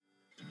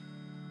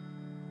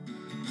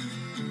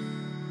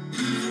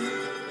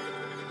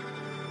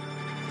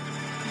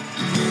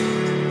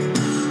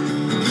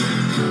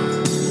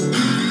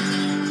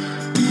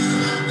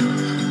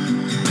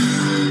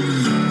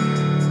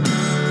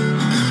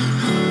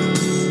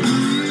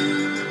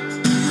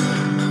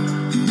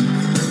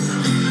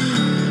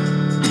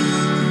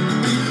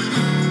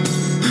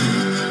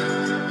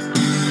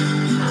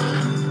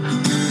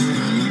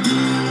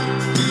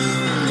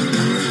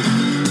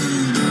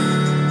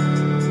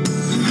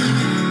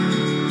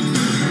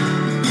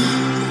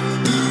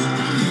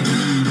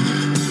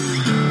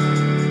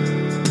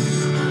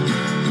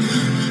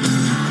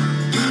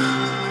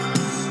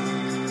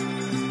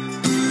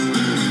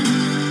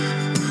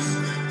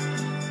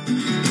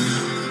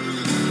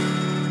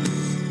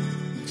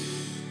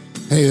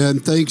Hey,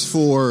 and thanks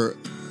for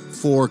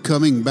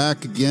coming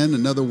back again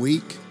another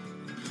week.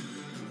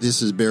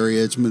 This is Barry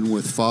Edgman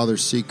with Father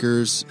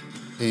Seekers,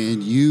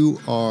 and you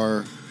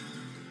are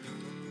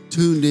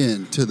tuned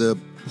in to the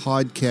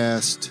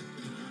podcast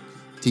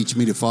Teach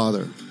Me to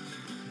Father.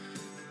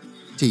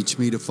 Teach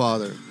Me to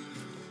Father.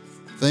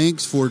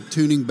 Thanks for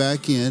tuning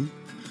back in.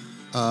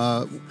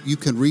 You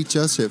can reach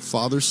us at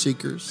Father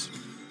Seekers,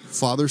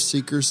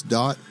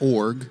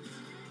 fatherseekers.org.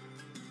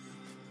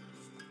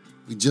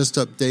 We just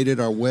updated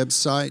our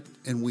website,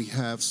 and we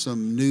have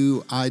some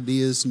new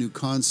ideas, new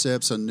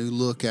concepts, a new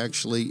look.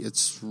 Actually,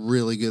 it's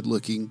really good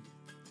looking.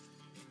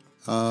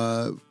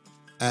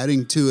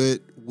 Adding to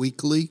it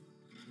weekly.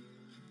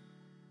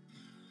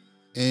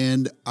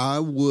 And I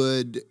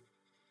would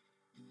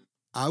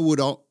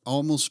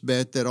almost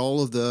bet that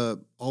all of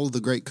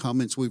the great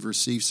comments we've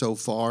received so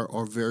far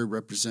are very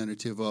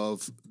representative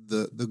of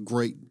the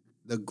great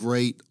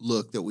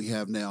look that we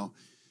have now.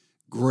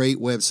 Great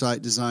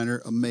website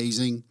designer,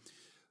 amazing.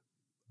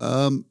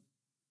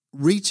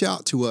 Reach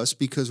out to us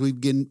because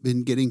we've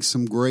been getting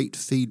some great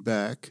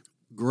feedback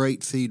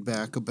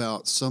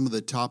about some of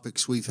the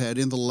topics we've had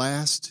in the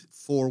last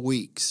 4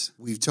 weeks.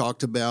 We've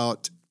talked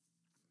about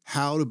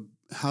how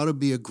to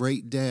be a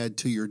great dad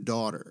to your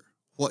daughter.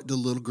 What do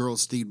little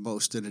girls need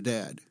most in a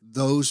dad?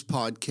 Those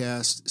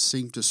podcasts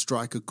seem to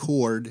strike a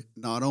chord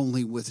not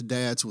only with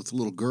dads with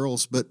little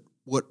girls, but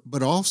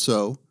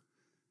also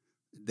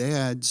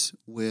dads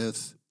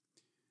with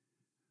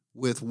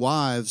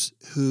wives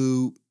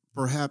who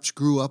perhaps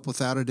grew up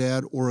without a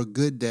dad or a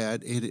good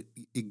dad, and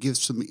it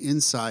gives some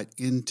insight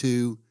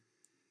into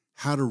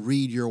how to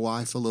read your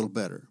wife a little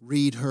better.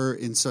 Read her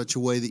in such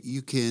a way that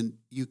you can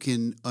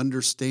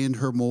understand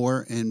her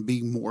more and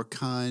be more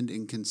kind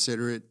and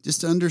considerate.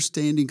 Just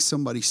understanding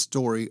somebody's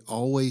story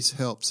always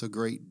helps a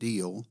great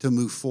deal to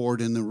move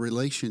forward in the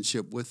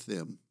relationship with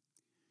them.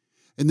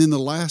 And then the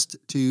last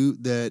two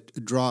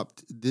that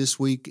dropped this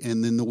week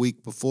and then the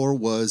week before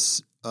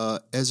was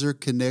Ezer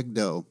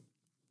Kenegdo.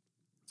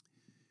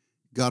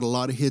 Got a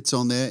lot of hits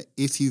on that.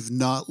 If you've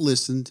not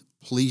listened,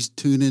 please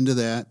tune into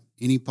that,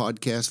 any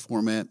podcast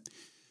format.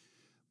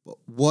 But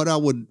what I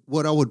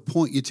would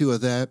point you to of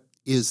that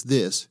is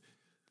this,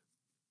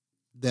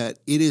 that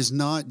it is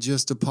not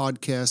just a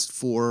podcast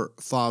for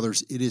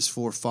fathers, it is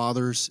for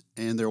fathers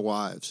and their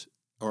wives,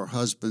 or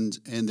husbands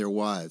and their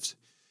wives.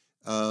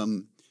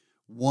 One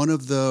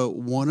of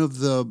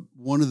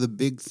the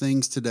big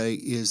things today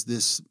is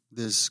this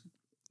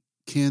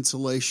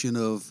cancellation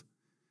of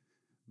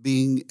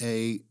being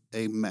a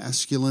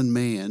masculine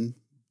man,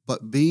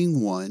 but being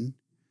one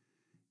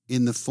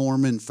in the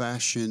form and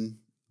fashion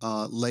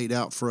laid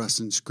out for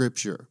us in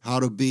Scripture. How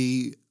to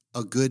be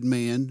a good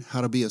man, how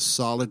to be a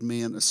solid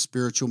man, a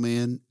spiritual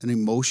man, an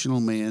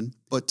emotional man,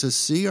 but to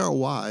see our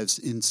wives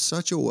in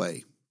such a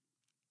way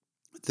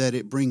that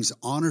it brings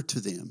honor to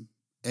them.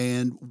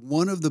 And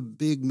one of the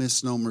big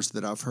misnomers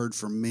that I've heard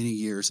for many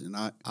years, and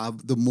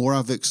the more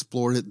I've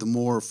explored it, the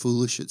more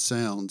foolish it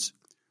sounds,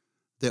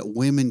 that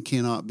women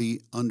cannot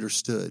be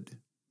understood.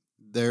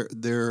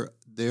 They're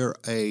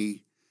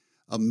a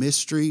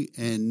mystery,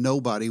 and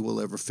nobody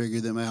will ever figure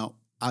them out.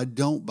 I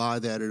don't buy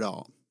that at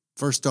all.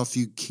 First off,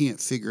 you can't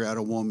figure out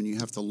a woman. You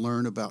have to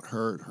learn about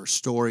her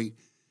story,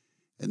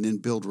 and then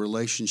build a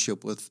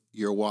relationship with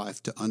your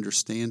wife to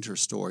understand her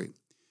story.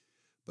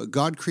 But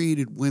God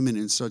created women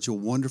in such a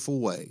wonderful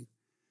way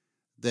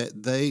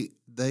that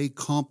they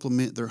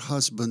complement their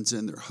husbands,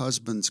 and their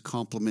husbands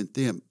complement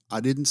them. I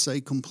didn't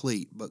say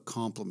complete, but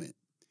complement.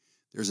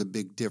 There's a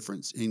big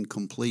difference in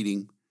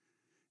completing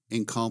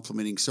and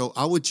complementing. So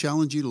I would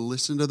challenge you to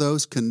listen to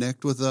those,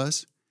 connect with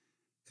us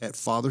at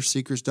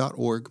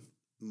fatherseekers.org.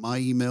 My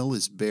email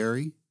is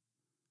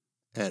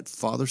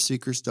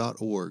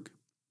barry@fatherseekers.org.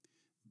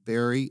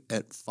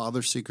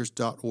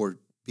 barry@fatherseekers.org.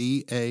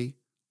 BARRY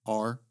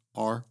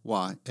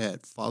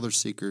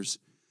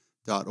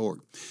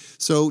 @fatherseekers.org.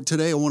 So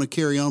today I want to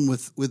carry on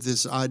with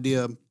this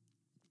idea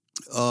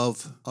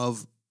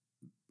of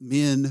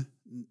men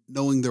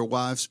knowing their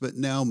wives, but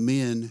now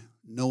men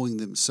knowing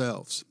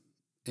themselves.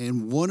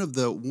 And one of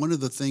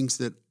the things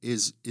that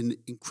is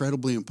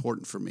incredibly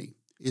important for me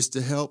is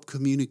to help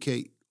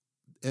communicate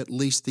at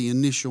least the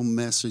initial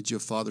message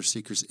of Father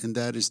Seekers, and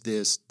that is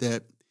this,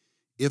 that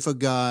if a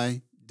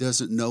guy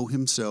doesn't know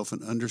himself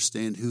and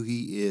understand who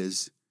he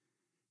is,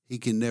 he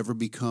can never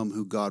become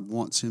who God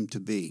wants him to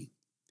be.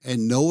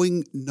 And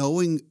knowing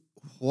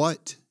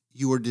what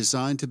you are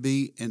designed to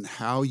be and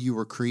how you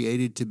were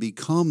created to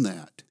become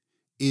that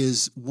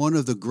is one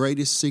of the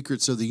greatest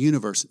secrets of the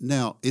universe.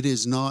 Now, it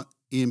is not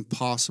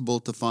impossible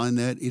to find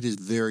that. It is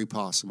very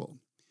possible.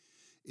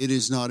 It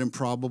is not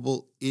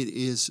improbable. It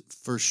is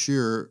for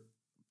sure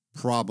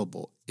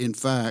probable. In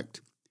fact,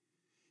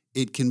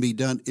 it can be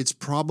done. It's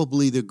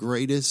probably the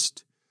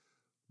greatest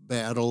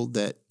battle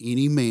that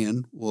any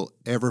man will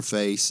ever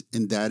face,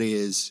 and that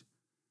is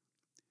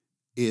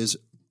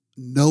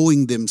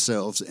knowing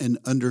themselves and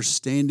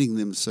understanding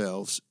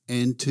themselves,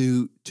 and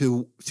to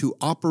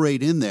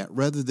operate in that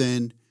rather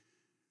than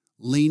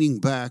leaning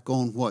back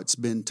on what's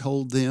been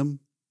told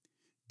them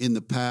in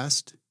the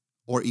past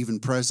or even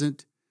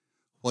present,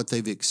 what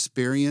they've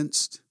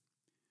experienced,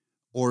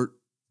 or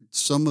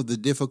some of the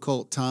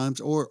difficult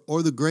times or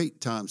the great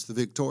times, the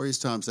victorious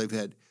times they've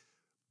had.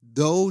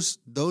 Those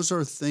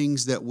are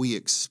things that we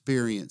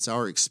experience.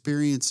 Our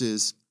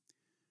experiences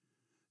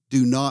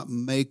do not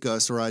make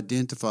us or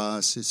identify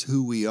us as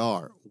who we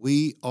are.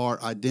 We are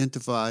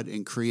identified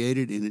and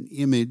created in an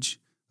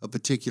image, a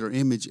particular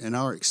image, and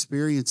our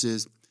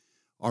experiences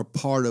are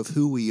part of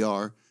who we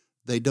are.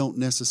 They don't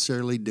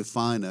necessarily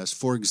define us.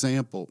 For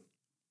example,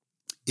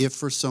 if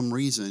for some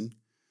reason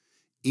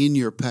in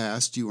your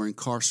past you were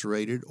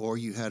incarcerated, or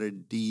you had a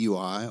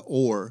DUI,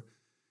 or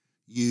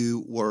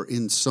you were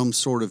in some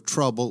sort of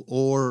trouble,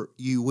 or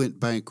you went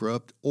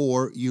bankrupt,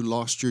 or you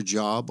lost your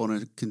job on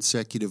a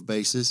consecutive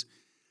basis,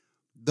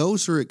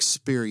 those are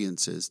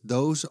experiences.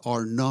 Those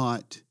are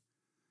not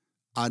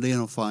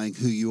identifying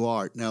who you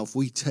are. Now, if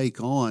we take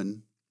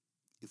on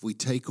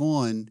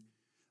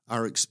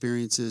our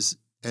experiences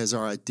as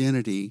our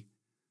identity,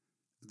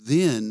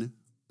 then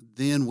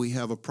we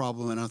have a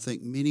problem. And I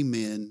think many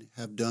men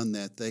have done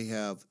that. They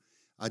have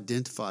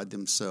identified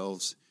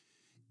themselves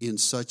in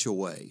such a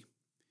way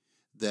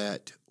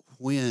that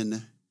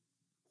when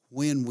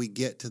we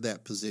get to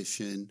that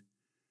position,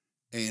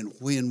 and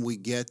when we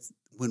get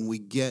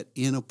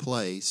in a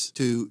place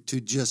to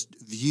just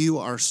view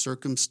our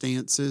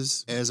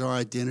circumstances as our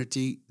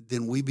identity,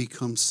 then we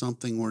become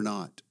something we're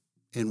not.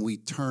 And we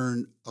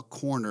turn a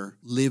corner,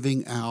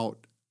 living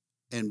out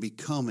and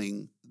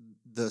becoming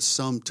the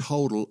sum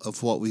total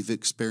of what we've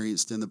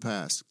experienced in the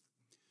past.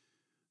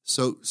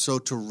 So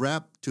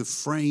to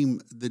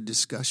frame the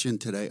discussion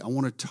today, I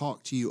want to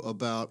talk to you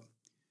about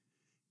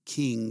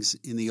kings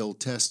in the Old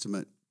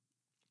Testament.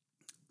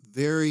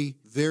 Very,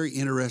 very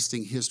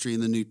interesting history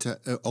in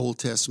the Old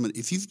Testament.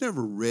 If you've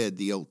never read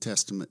the Old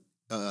Testament,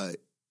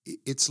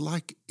 it's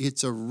like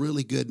it's a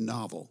really good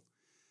novel.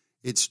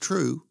 It's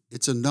true,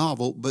 it's a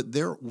novel, but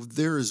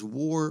there is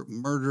war,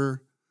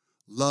 murder,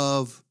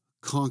 love,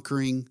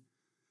 conquering,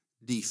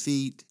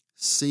 defeat,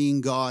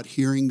 seeing God,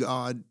 hearing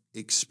God,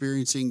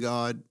 experiencing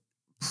God,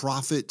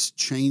 prophets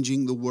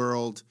changing the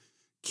world,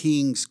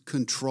 kings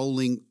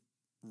controlling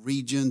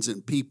regions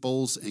and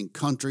peoples and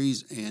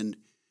countries. And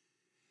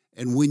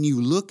when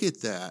you look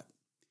at that,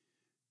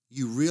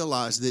 you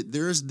realize that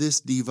there's this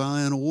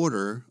divine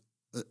order.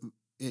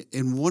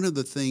 And one of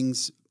the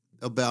things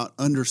about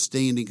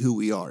understanding who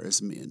we are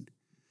as men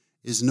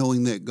is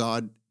knowing that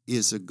God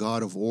is a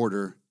God of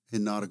order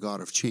and not a God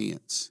of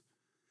chance.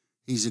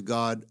 He's a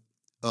God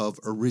of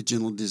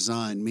original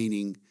design,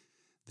 meaning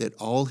that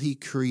all he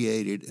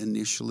created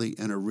initially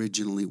and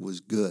originally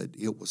was good.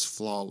 It was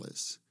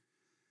flawless.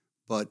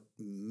 But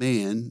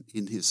man,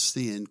 in his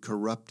sin,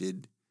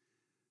 corrupted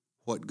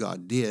what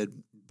God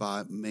did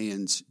by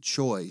man's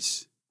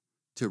choice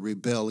to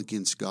rebel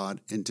against God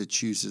and to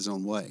choose his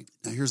own way.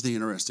 Now, here's the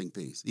interesting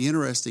piece. The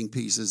interesting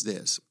piece is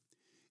this,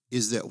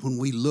 is that when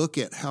we look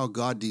at how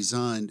God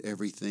designed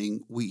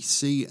everything, we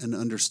see and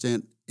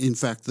understand, in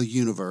fact, the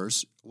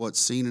universe, what's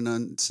seen and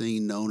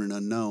unseen, known and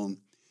unknown.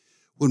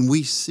 When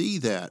we see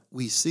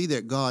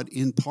that God,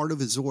 in part of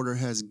his order,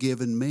 has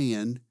given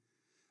man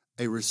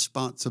a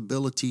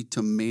responsibility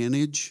to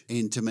manage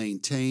and to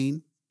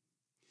maintain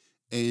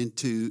and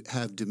to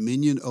have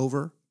dominion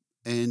over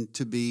and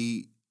to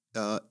be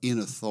in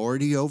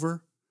authority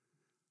over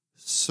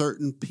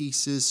certain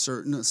pieces,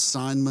 certain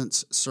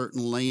assignments,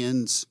 certain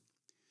lands.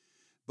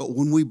 But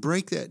when we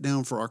break that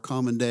down for our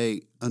common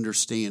day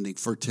understanding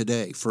for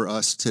today, for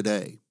us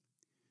today,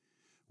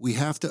 we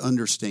have to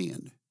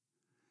understand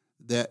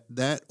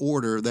that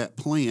order, that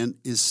plan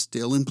is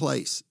still in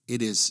place.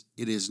 It is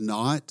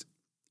not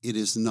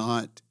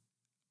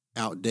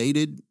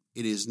outdated.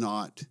 It is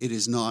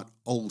not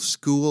old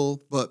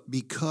school, but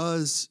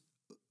because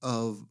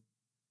of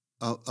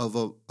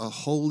a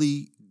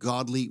holy,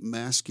 godly,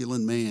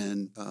 masculine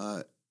man,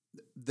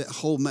 that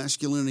whole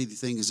masculinity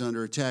thing is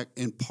under attack.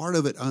 And part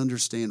of it, I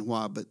understand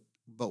why, but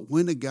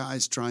when a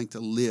guy's trying to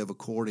live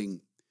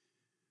according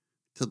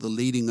to the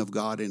leading of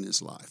God in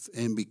his life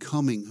and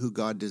becoming who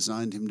God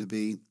designed him to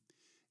be,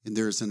 and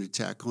there's an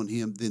attack on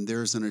him, then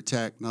there's an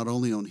attack not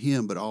only on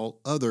him, but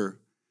all other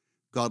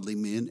godly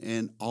men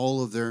and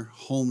all of their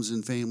homes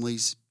and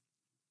families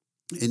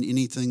and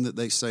anything that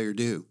they say or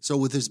do. So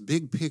with this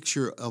big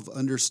picture of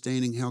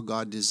understanding how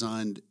God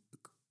designed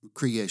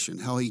creation,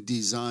 how he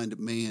designed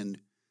man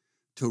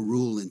to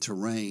rule and to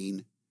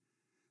reign,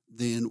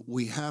 then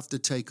we have to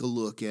take a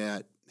look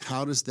at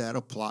how does that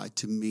apply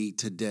to me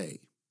today?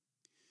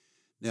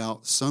 Now,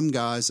 some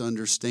guys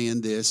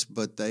understand this,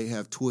 but they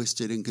have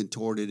twisted and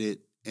contorted it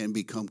and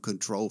become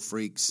control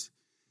freaks.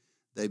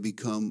 They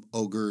become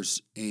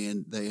ogres,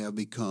 and they have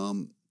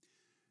become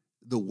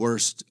the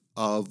worst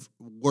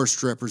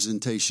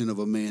representation of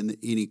a man that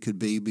any could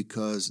be,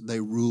 because they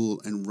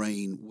rule and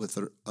reign with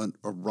a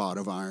rod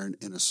of iron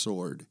and a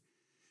sword.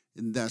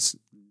 And that's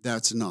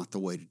not the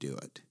way to do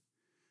it.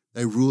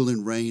 They rule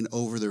and reign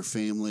over their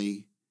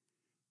family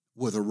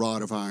with a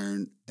rod of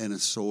iron and a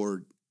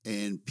sword,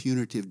 and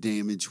punitive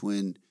damage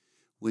when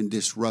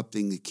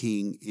disrupting the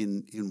king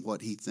in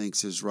what he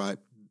thinks is right.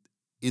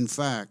 In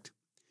fact,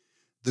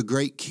 the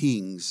great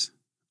kings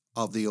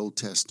of the Old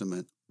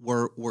Testament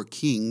were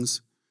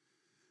kings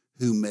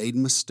who made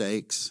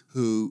mistakes,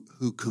 who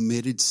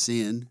committed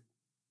sin,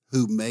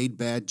 who made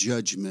bad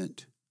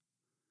judgment.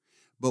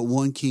 But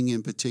one king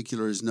in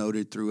particular is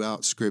noted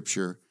throughout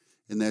Scripture,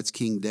 and that's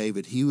King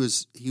David. He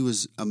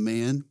was a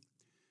man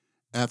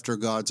after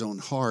God's own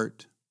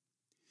heart,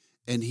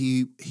 and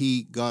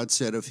God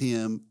said of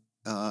him,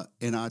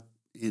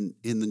 in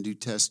the New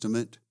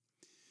Testament,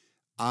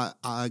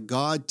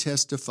 God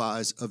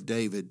testifies of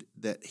David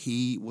that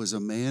he was a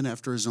man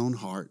after his own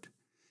heart,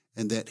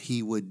 and that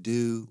he would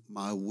do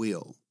my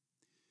will.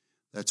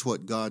 That's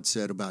what God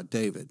said about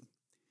David.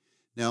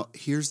 Now,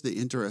 here's the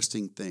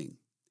interesting thing.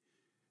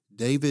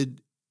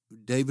 David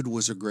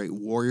was a great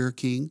warrior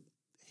king.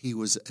 He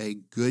was a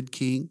good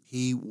king.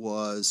 He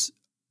was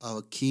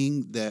a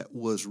king that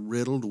was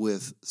riddled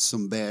with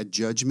some bad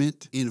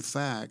judgment. In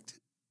fact,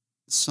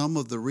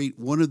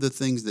 one of the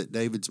things that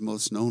David's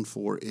most known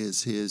for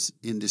is his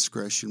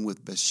indiscretion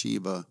with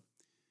Bathsheba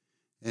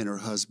and her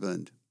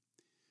husband,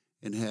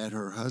 and had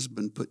her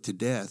husband put to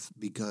death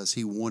because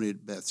he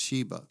wanted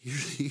Bathsheba.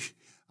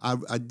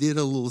 I did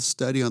a little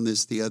study on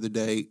this the other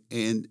day,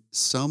 and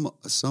some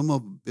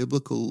of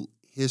biblical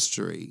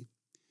history,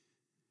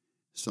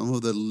 some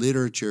of the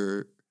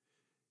literature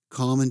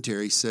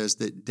commentary says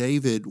that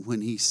David,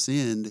 when he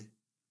sinned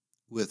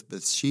with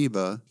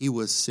Bathsheba, he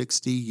was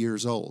 60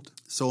 years old.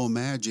 So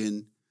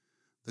imagine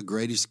the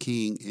greatest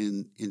king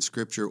in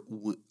Scripture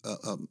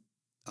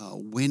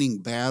winning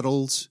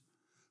battles,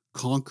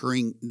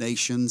 conquering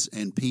nations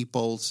and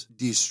peoples,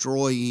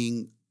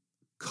 destroying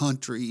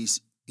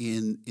countries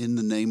in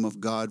the name of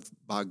God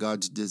by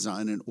God's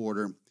design and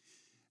order,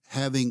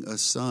 having a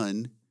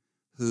son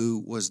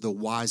who was the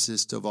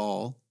wisest of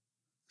all.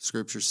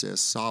 Scripture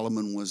says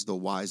Solomon was the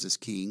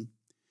wisest king,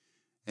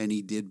 and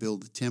he did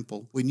build the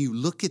temple. When you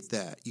look at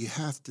that, you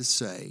have to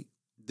say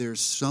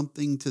there's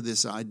something to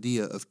this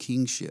idea of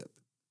kingship.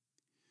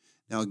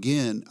 Now,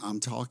 again,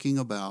 I'm talking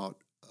about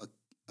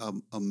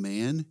a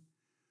man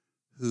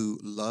who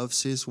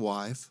loves his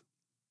wife,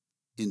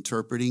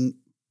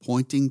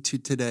 pointing to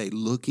today,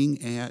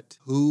 looking at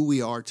who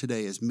we are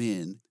today as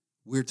men.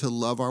 We're to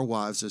love our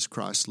wives as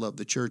Christ loved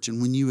the church.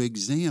 And when you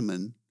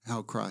examine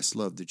how Christ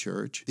loved the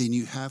church, then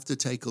you have to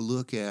take a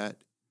look at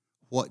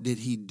what did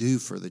he do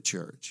for the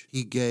church.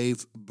 He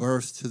gave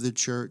birth to the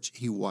church.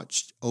 He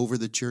watched over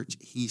the church.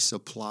 He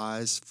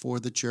supplies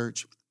for the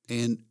church.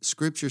 And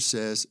Scripture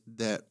says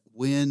that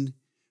when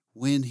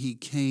he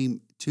came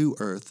to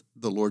earth,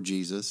 the Lord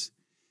Jesus,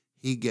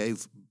 he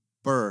gave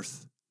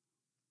birth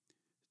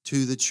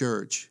to the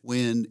church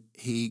when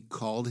he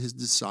called his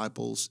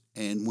disciples,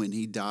 and when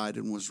he died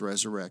and was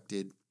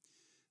resurrected,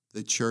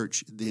 the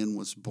church then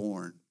was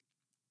born.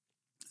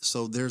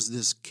 So there's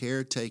this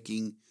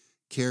caregiver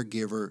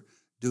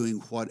doing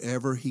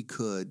whatever he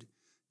could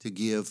to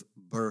give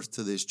birth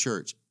to this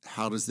church.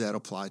 How does that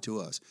apply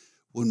to us?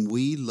 When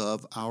we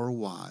love our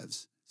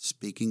wives,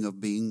 speaking of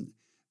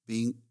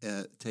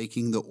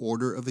taking the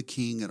order of a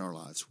king in our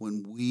lives,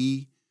 when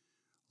we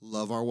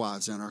love our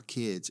wives and our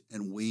kids,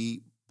 and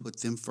we put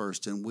them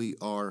first, and we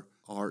are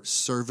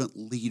servant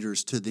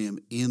leaders to them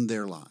in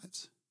their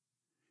lives,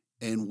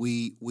 and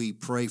we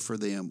pray for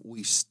them,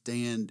 we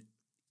stand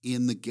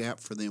in the gap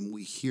for them,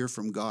 we hear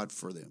from God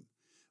for them,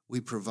 we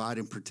provide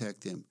and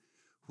protect them.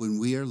 When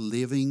we are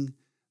living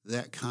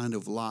that kind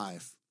of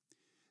life,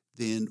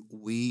 then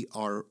we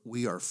are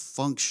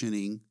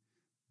functioning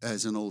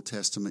as an Old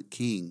Testament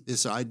king.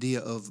 This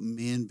idea of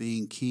men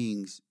being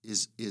kings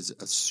is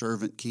a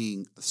servant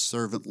king, a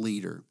servant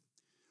leader,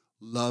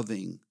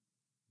 loving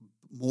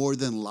more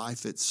than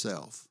life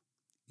itself,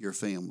 your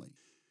family.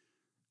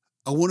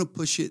 I want to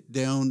push it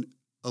down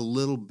a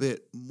little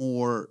bit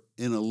more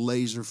in a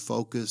laser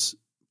focus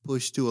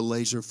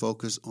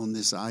on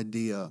this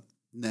idea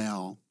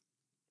now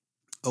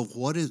of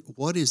what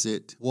is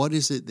it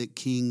that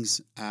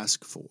kings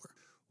ask for?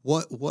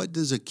 What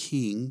does a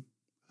king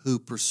who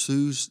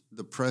pursues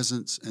the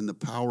presence and the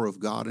power of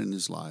God in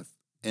his life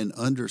and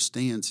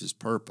understands his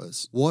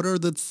purpose, what are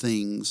the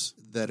things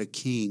that a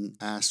king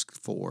asks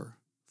for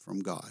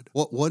from God?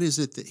 What is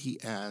it that he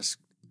asks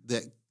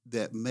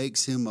that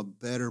makes him a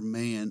better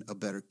man, a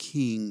better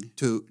king,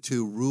 to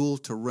rule,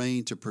 to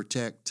reign, to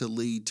protect, to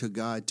lead, to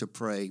guide, to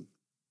pray,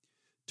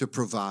 to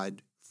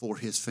provide for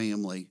his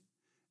family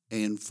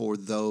and for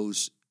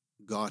those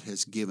God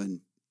has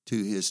given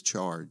to his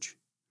charge?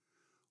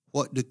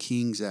 What do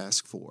kings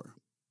ask for?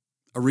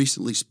 I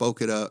recently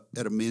spoke at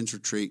a men's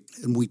retreat,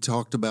 and we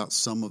talked about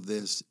some of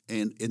this,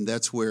 and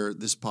that's where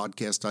this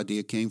podcast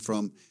idea came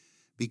from,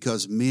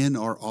 because men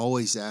are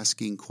always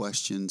asking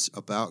questions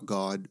about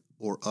God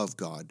or of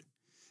God.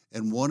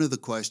 And one of the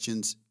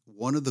questions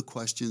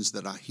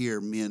that I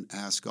hear men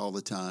ask all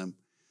the time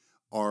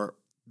are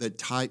the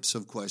types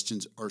of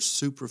questions are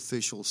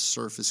superficial,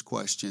 surface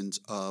questions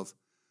of,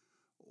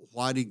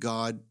 why did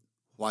God,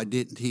 why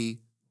didn't he,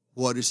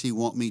 what does he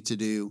want me to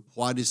do,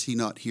 why does he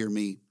not hear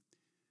me?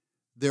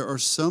 there are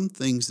some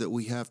things that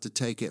we have to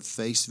take at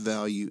face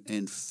value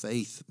and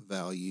faith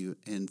value,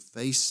 and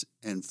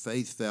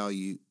faith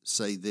value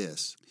say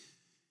this: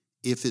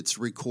 if it's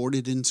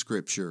recorded in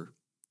Scripture,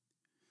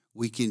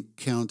 we can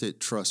count it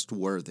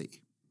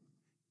trustworthy.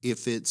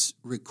 If it's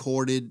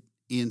recorded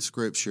in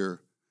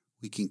Scripture,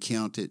 we can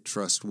count it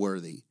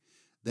trustworthy.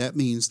 That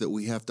means that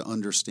we have to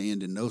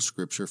understand and know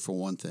Scripture for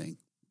one thing.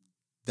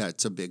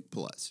 That's a big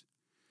plus.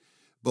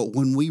 But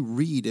when we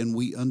read and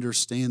we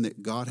understand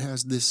that God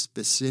has this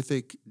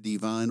specific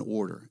divine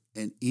order,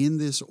 and in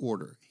this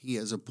order, He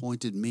has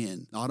appointed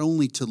men not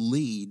only to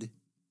lead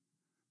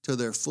to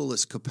their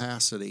fullest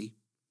capacity,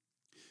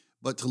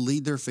 but to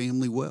lead their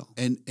family well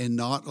and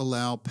not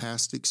allow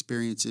past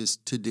experiences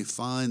to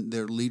define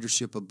their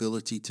leadership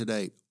ability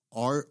today.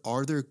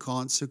 Are there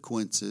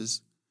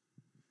consequences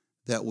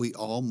that we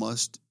all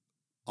must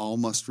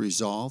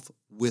resolve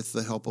with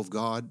the help of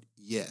God?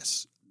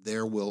 Yes,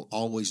 there will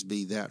always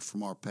be that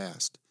from our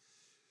past.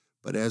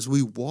 But as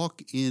we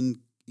walk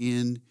in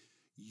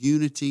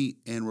unity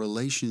and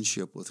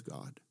relationship with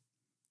God,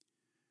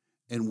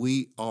 and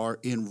we are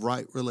in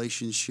right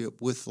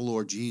relationship with the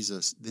Lord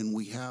Jesus, then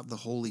we have the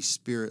Holy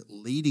Spirit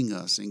leading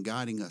us and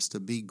guiding us to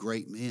be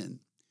great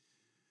men,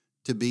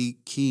 to be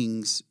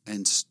kings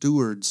and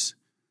stewards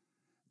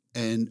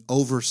and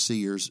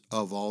overseers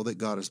of all that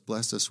God has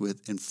blessed us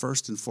with. And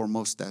first and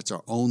foremost, that's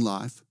our own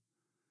life,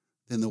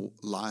 then the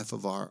life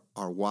of our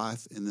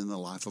wife, and then the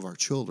life of our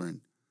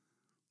children.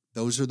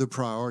 Those are the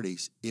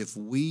priorities. If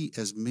we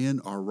as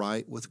men are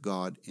right with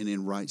God and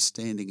in right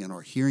standing and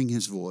are hearing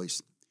His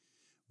voice,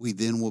 we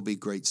then will be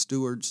great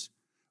stewards,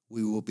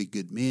 we will be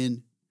good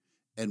men,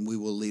 and we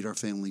will lead our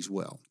families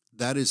well.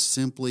 That is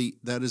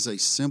a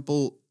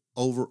simple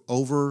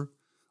overarching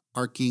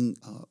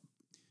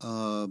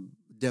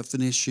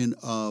definition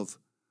of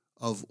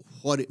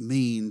what it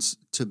means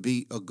to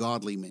be a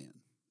godly man.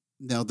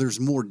 Now, there's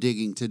more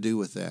digging to do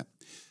with that,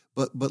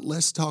 but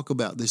let's talk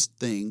about this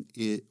thing.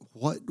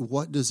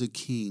 What does a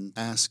king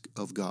ask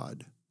of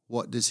God?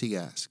 What does he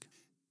ask?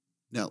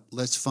 Now,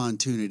 let's fine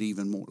tune it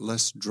even more.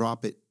 Let's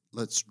drop it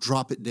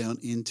down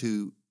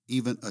into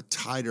even a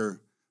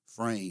tighter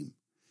frame,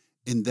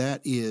 and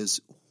that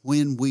is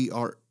when we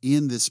are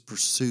in this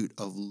pursuit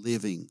of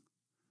living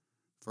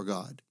for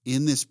God,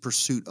 in this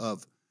pursuit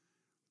of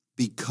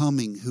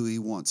becoming who He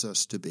wants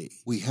us to be.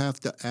 We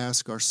have to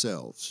ask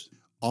ourselves,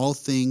 all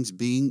things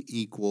being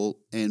equal,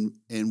 and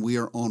we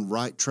are on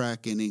right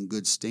track and in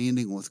good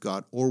standing with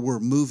God, or we're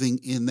moving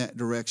in that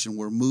direction,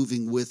 we're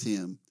moving with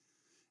Him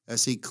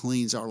as He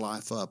cleans our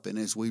life up and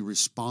as we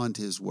respond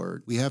to His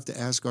word. We have to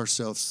ask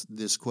ourselves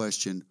this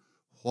question: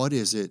 what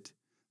is it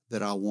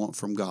that I want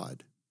from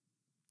God?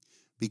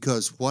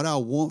 Because what I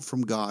want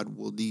from God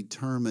will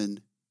determine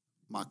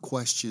my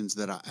questions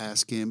that I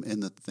ask Him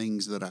and the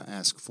things that I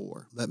ask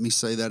for. Let me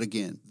say that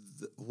again.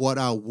 What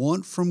I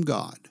want from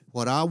God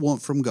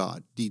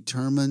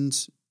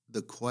determines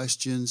the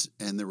questions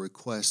and the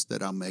requests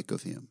that I make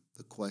of Him,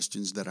 the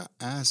questions that I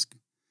ask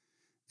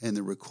and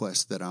the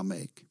requests that I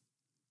make.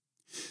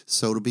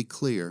 So to be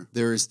clear,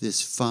 there is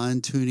this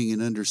fine-tuning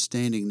and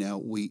understanding. Now,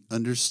 we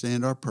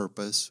understand our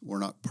purpose. We're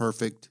not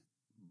perfect,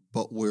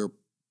 but we're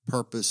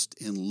purposed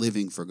in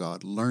living for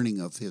God, learning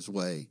of His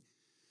way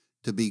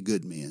to be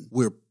good men.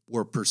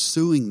 We're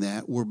pursuing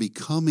that. We're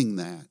becoming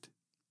that.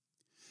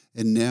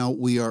 And now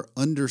we are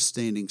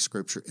understanding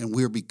Scripture, and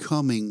we're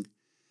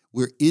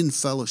in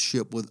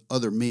fellowship with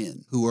other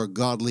men who are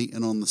godly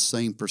and on the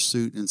same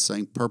pursuit and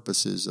same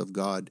purposes of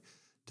God,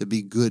 to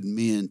be good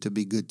men, to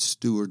be good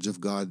stewards of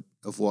God,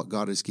 of what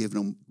God has given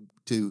them,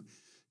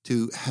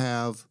 to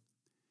have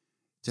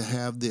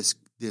this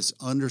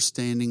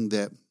understanding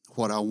that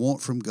what I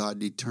want from God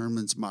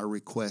determines my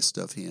request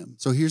of Him.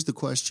 So here's the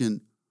question: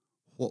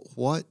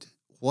 what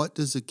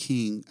does a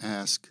king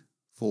ask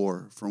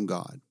for from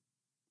God?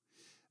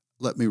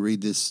 Let me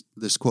read this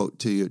quote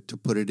to you to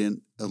put it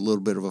in a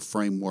little bit of a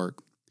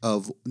framework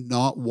of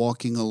not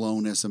walking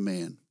alone as a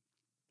man.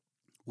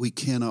 We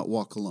cannot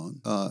walk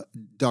alone.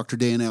 Dr.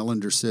 Dan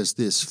Allender says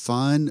this: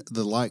 find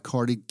the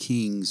like-hearted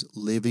kings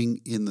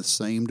living in the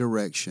same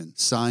direction.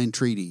 Sign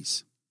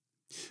treaties.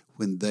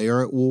 When they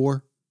are at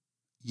war,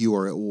 you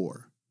are at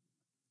war.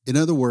 In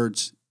other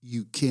words,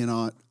 you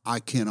cannot, I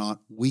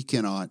cannot, we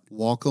cannot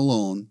walk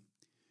alone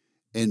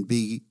and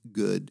be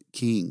good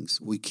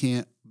kings. We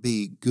can't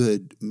be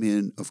good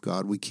men of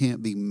God. We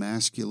can't be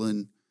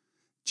masculine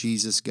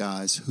Jesus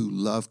guys who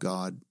love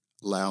God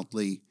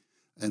loudly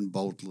and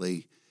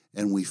boldly,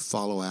 and we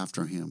follow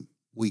after Him.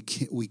 We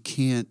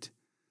can't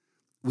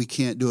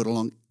do it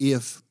alone.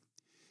 If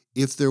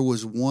there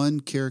was one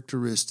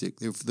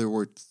characteristic, if there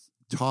were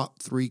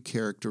top 3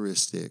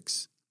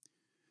 characteristics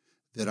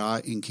that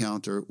I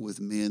encounter with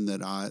men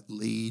that I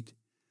lead,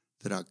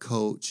 that I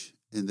coach,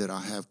 and that I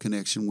have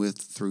connection with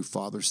through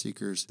Father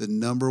Seekers, the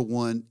number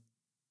one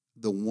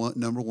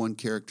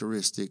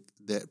characteristic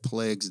that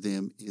plagues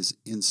them is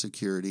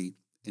insecurity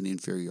and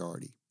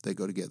inferiority. They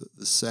go together.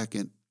 The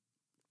second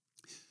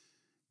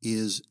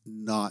is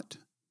not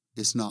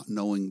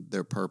knowing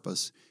their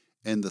purpose,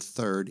 and the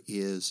third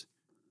is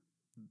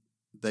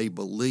they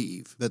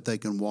believe that they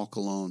can walk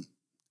alone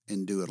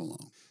and do it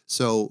alone.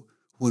 So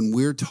when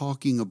we're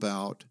talking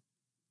about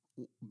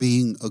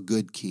being a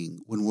good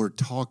king, when we're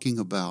talking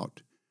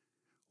about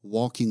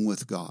walking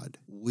with God,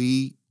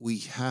 we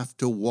have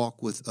to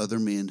walk with other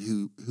men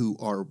who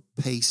are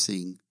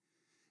pacing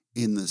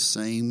in the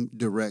same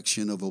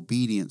direction of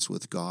obedience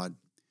with God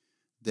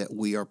that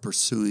we are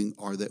pursuing,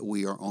 or that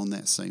we are on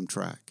that same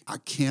track. I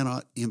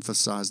cannot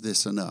emphasize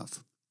this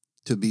enough.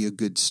 To be a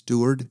good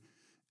steward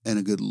and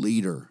a good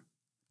leader,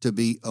 to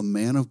be a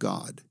man of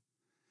God,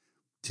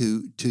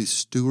 to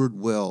steward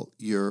well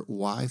your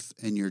wife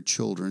and your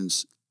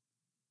children's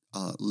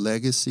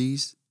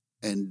legacies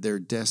and their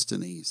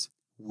destinies,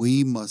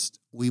 we must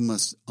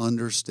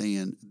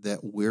understand that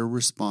we're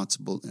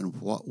responsible,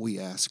 and what we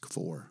ask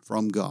for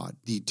from God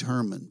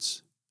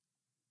determines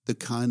the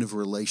kind of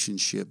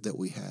relationship that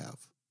we have.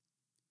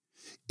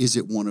 Is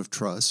it one of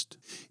trust?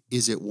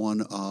 Is it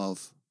one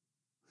of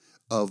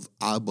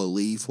I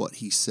believe what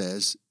he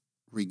says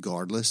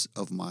regardless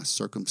of my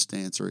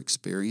circumstance or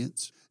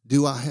experience?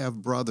 Do I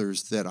have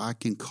brothers that I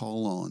can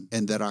call on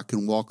and that I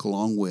can walk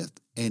along with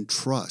and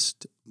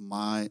trust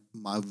my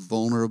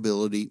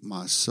vulnerability,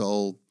 my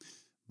soul,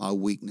 my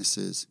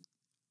weaknesses?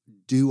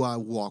 Do I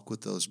walk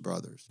with those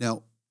brothers?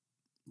 Now,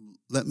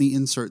 let me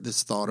insert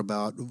this thought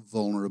about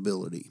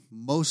vulnerability.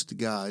 Most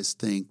guys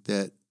think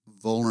that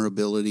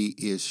vulnerability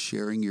is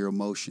sharing your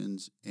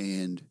emotions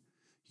and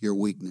your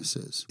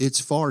weaknesses. It's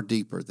far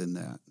deeper than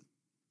that.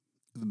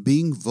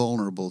 Being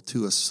vulnerable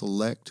to a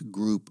select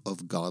group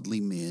of godly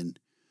men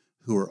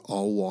who are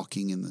all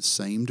walking in the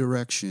same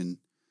direction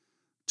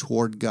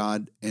toward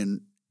God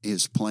and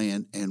his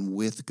plan and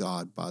with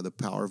God by the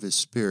power of his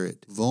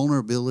Spirit.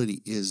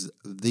 Vulnerability is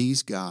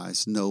these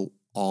guys know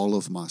all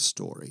of my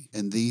story,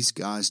 and these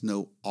guys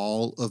know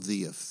all of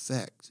the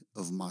effect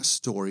of my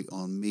story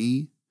on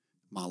me,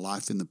 my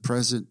life in the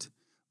present,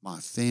 my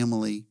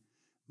family,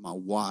 my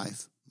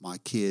wife, my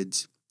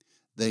kids.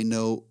 They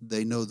know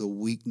the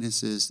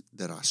weaknesses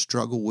that I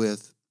struggle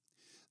with.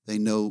 They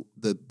know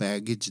the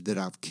baggage that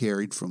I've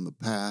carried from the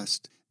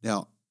past.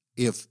 Now,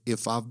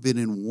 if I've been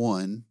in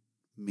one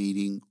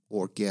meeting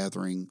or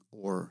gathering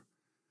or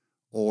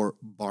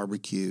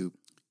barbecue,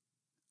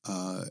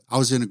 I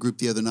was in a group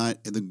the other night,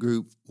 and the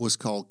group is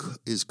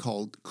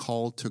called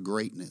Call to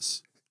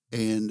Greatness,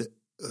 and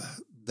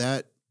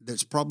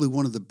that's probably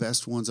one of the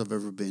best ones I've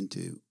ever been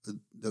to.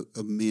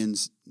 A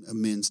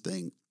men's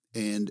thing,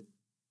 and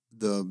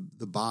the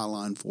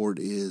byline for it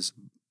is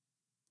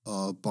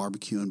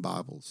barbecue and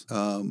Bibles.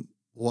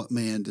 What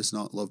man does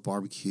not love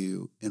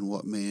barbecue, and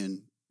what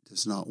man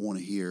does not want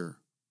to hear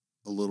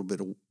a little bit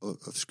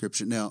of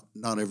Scripture? Now,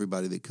 not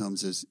everybody that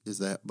comes is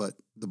that, but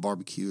the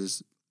barbecue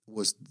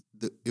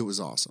it was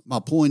awesome. My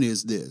point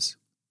is this,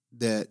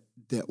 that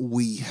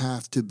we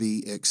have to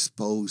be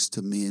exposed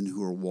to men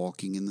who are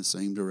walking in the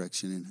same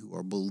direction and who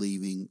are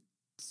believing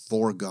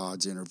for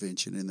God's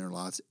intervention in their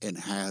lives and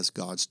has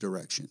God's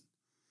direction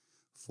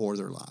for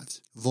their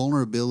lives.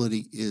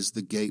 Vulnerability is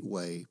the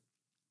gateway.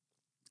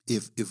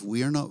 If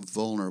we are not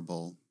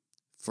vulnerable,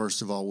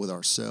 first of all, with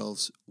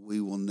ourselves, we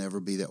will never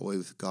be that way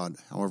with God.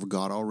 However,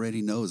 God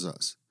already knows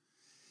us.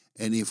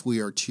 And if we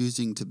are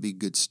choosing to be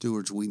good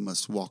stewards, we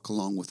must walk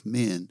along with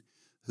men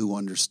who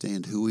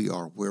understand who we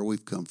are, where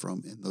we've come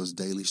from, and those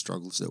daily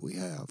struggles that we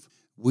have.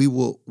 We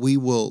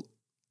will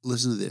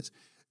listen to this.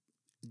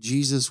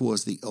 Jesus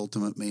was the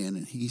ultimate man,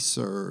 and he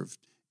served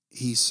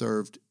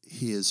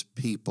his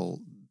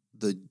people,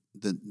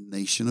 the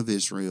nation of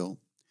Israel,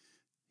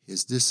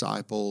 his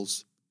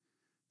disciples,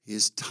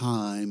 his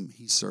time.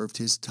 He served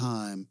his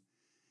time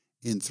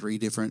in 3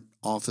 different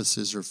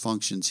offices or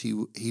functions.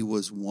 He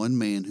was one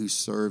man who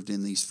served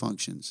in these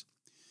functions.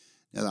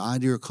 Now, the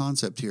idea or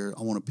concept here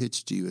I want to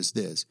pitch to you is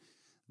this,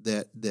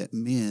 that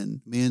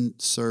men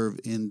serve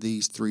in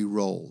these 3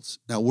 roles.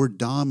 Now, we're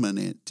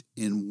dominant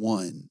in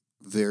one,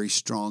 very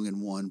strong in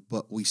one,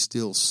 but we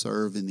still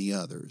serve in the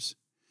others.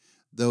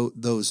 Though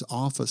those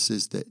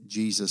offices that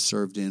Jesus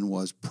served in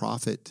was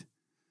prophet,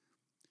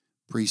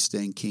 priest,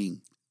 and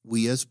king.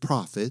 We as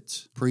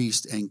prophets,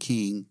 priest, and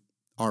king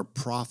are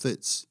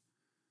prophets,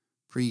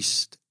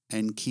 priests,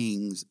 and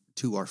kings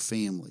to our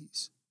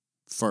families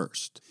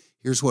first.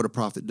 Here's what a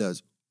prophet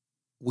does.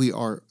 We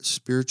are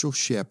spiritual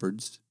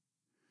shepherds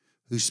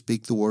who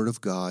speak the word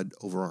of God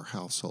over our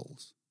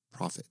households.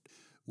 Prophet.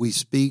 We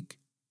speak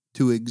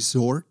to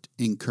exhort,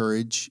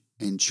 encourage,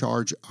 and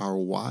charge our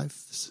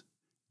wives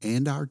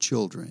and our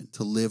children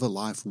to live a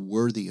life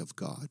worthy of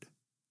God.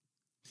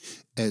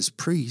 As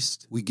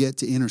priests, we get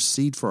to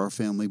intercede for our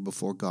family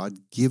before God,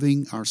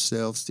 giving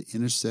ourselves to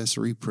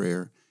intercessory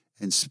prayer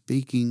and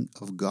speaking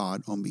of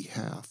God on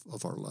behalf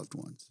of our loved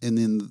ones. And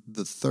then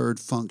the third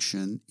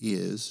function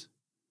is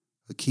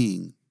a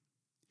king.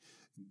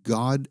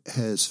 God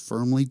has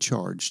firmly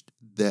charged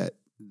that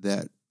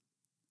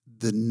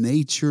the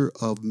nature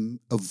of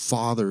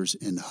fathers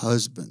and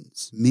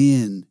husbands,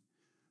 men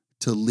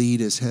to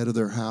lead as head of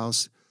their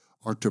house,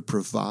 are to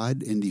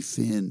provide and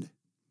defend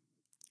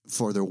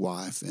for their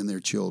wife and their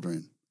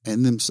children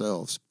and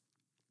themselves,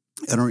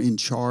 and are in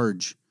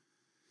charge,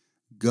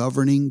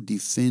 governing,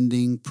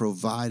 defending,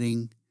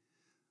 providing,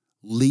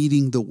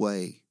 leading the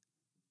way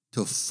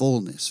to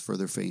fullness for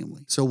their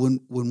family. So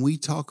when we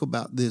talk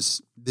about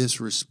this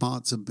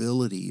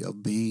responsibility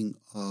of being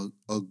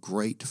a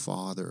great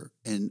father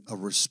and a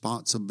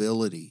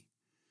responsibility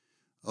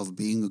of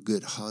being a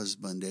good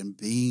husband and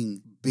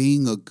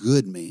being a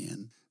good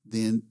man,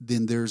 then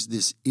there's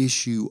this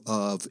issue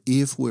of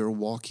if we're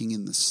walking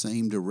in the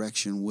same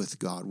direction with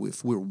God,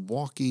 if we're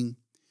walking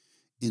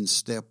in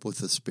step with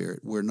the Spirit,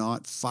 we're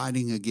not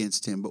fighting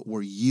against Him, but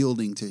we're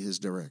yielding to His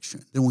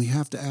direction, then we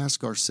have to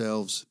ask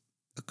ourselves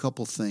a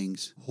couple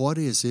things. What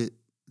is it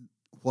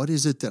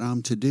that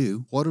I'm to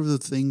do? What are the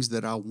things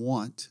that I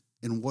want?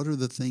 And what are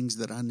the things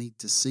that I need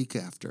to seek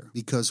after?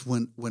 Because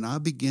when I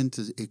begin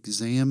to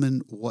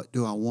examine what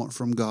do I want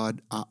from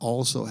God, I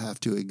also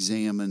have to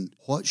examine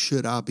what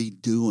should I be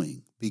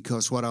doing?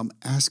 Because what I'm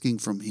asking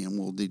from Him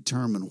will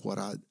determine what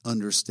I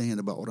understand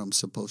about what I'm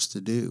supposed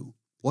to do.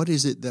 What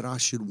is it that I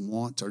should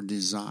want or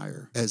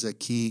desire as a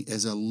king,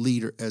 as a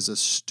leader, as a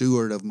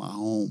steward of my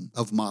home,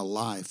 of my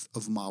life,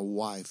 of my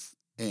wife,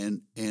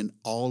 and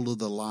all of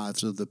the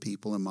lives of the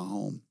people in my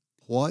home?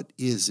 What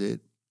is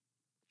it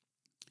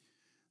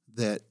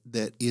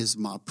that is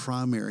my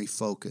primary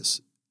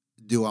focus?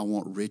 Do I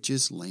want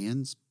riches,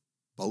 lands,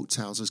 boats,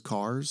 houses,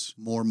 cars,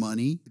 more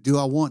money? Do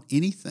I want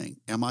anything?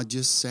 Am I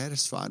just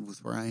satisfied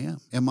with where I am?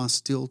 Am I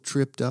still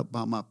tripped up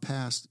by my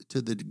past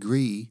to the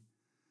degree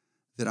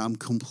that I'm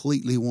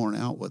completely worn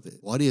out with it?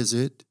 What is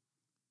it?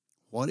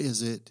 What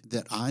is it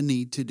that I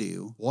need to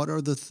do? What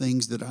are the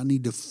things that I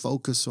need to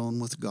focus on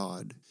with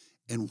God?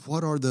 And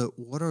what are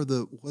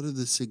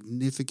the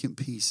significant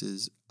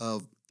pieces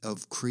of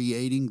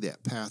creating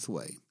that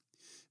pathway?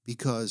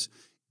 Because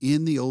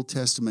in the Old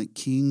Testament,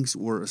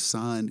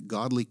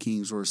 godly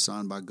kings were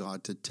assigned by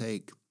God to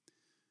take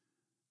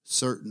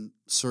certain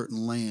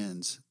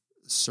lands,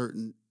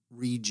 certain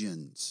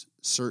regions,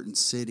 certain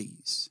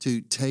cities,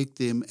 to take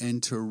them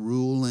and to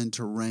rule and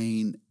to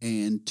reign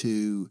and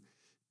to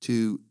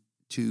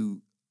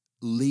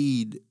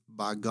lead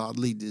by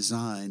godly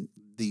design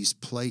these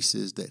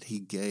places that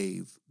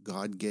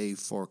God gave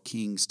for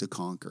kings to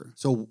conquer.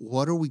 So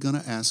what are we going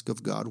to ask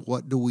of God?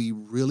 What do we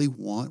really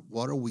want?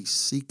 What are we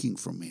seeking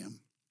from Him?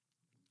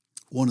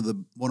 One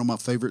of my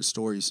favorite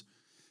stories,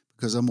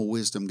 because I'm a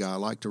wisdom guy, I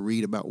like to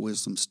read about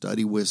wisdom,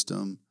 study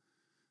wisdom,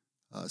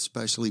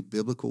 especially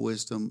biblical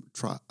wisdom.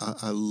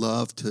 I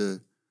love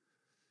to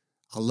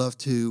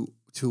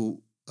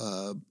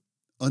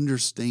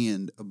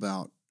understand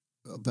about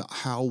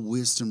how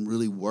wisdom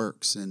really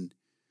works, and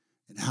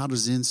how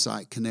does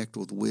insight connect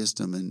with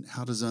wisdom, and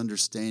how does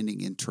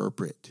understanding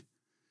interpret?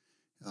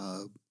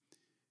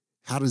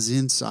 How does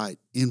insight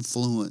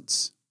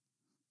influence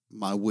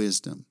my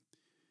wisdom?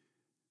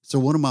 So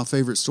one of my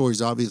favorite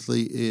stories,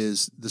 obviously,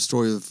 is the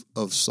story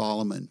of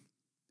Solomon.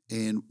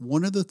 And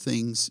one of the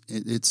things,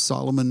 it's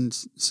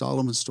Solomon's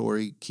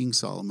story, King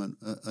Solomon,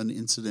 an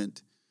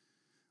incident,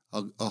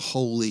 a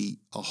holy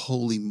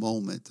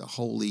moment, a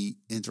holy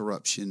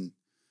interruption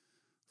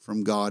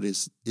from God.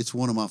 It's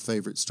one of my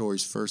favorite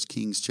stories, 1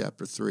 Kings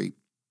chapter 3.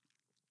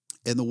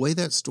 And the way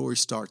that story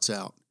starts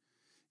out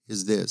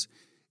is this.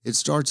 It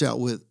starts out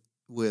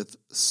with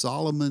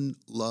Solomon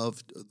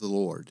loved the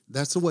Lord.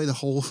 That's the way the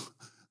whole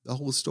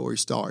story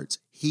starts.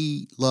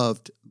 He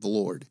loved the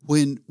Lord.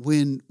 When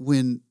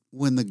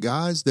the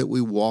guys that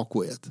we walk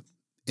with,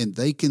 and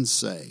they can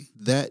say,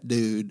 that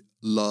dude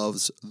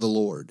loves the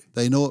Lord.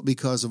 They know it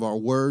because of our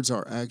words,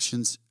 our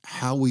actions,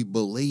 how we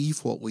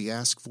believe what we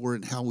ask for,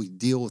 and how we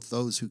deal with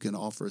those who can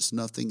offer us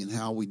nothing, and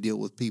how we deal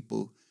with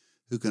people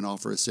who can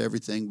offer us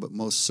everything, but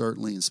most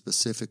certainly and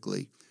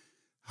specifically,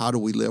 how do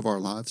we live our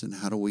lives and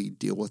how do we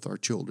deal with our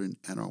children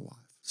and our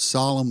wife?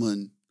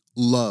 Solomon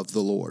loved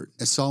the Lord.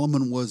 And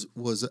Solomon was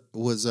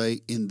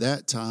in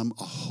that time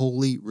a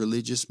holy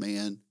religious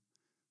man,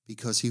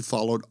 because he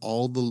followed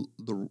all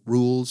the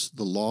rules,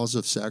 the laws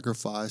of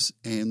sacrifice,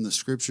 and the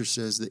scripture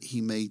says that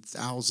he made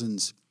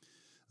thousands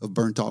of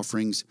burnt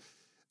offerings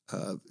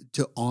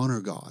to honor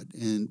God.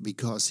 And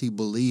because he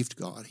believed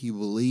God, he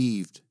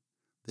believed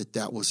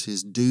that was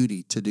his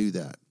duty to do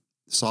that.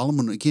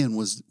 Solomon, again,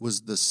 was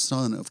the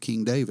son of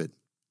King David.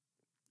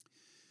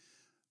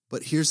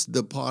 But here's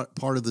the part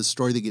of the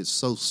story that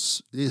gets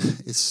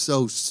it's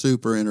so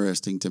super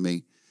interesting to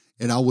me.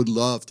 And I would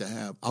love to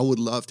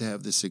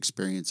have this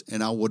experience,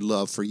 and I would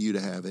love for you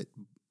to have it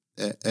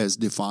as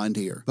defined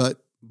here.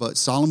 But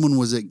Solomon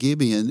was at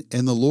Gibeon,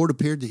 and the Lord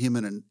appeared to him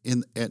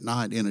at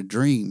night in a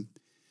dream.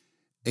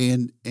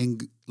 And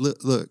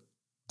look,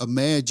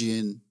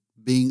 imagine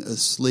being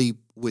asleep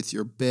with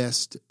your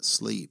best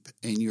sleep,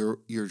 and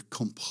you're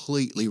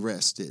completely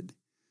rested.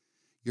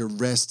 You're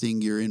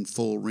resting. You're in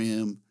full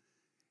REM,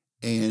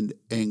 and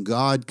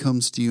God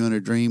comes to you in a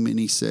dream, and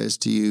He says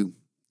to you,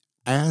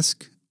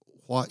 "Ask,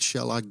 what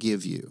shall I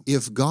give you?"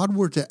 If God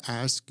were to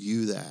ask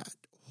you that,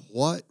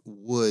 what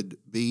would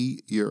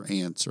be your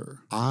answer?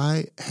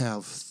 I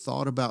have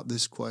thought about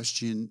this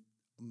question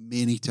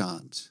many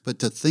times, but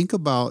to think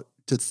about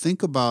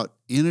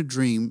in a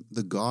dream,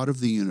 the God of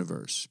the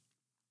universe,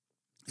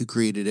 who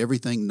created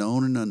everything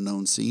known and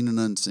unknown, seen and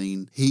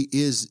unseen. He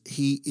is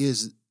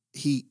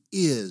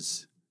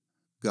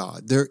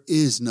God. There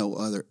is no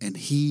other. And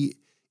he,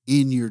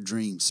 in your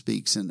dream,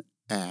 speaks and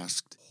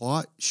asked,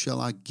 what shall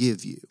I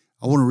give you?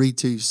 I want to read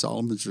to you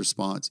Solomon's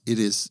response. It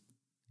is,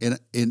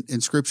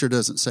 and Scripture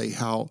doesn't say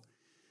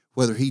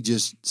whether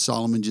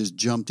Solomon just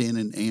jumped in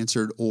and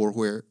answered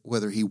or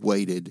whether he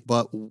waited.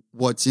 But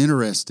what's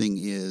interesting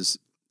is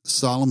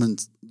Solomon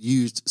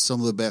used some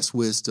of the best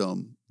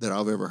wisdom that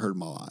I've ever heard in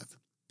my life.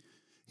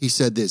 He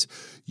said this,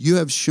 you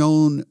have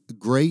shown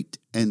great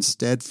and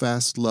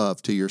steadfast love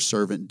to your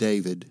servant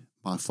David,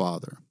 my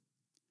father,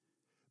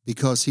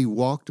 because he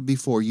walked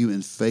before you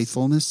in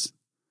faithfulness,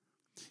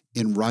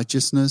 in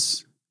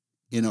righteousness,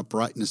 in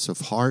uprightness of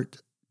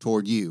heart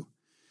toward you.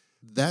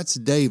 That's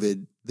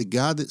David, the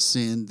guy that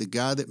sinned, the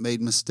guy that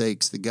made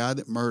mistakes, the guy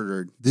that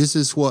murdered. This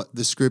is what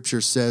the Scripture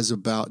says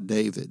about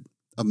David,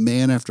 a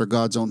man after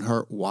God's own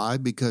heart. Why?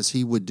 Because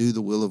he would do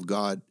the will of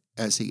God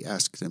as he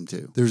asked him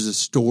to. There's a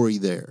story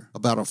there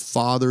about a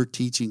father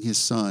teaching his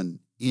son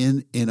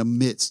in and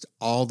amidst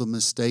all the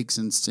mistakes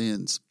and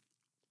sins,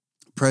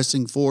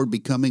 pressing forward,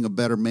 becoming a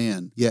better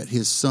man. Yet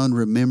his son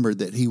remembered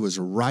that he was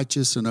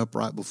righteous and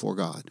upright before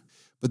God.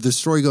 But the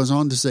story goes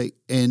on to say,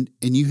 and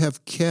you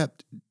have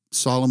kept,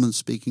 Solomon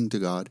speaking to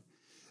God,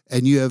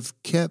 and you have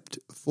kept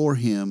for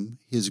him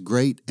his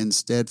great and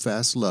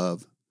steadfast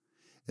love,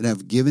 and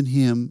have given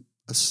him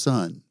a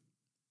son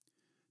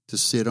to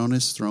sit on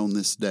his throne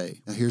this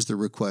day. Now here's the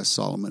request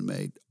Solomon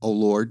made. O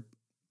Lord,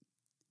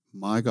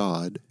 my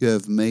God, you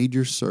have made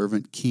your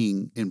servant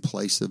king in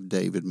place of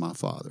David, my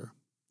father.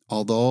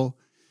 Although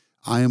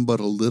I am but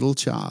a little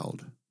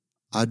child,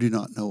 I do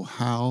not know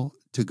how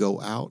to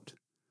go out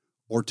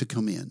or to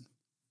come in.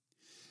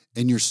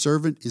 And your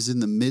servant is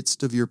in the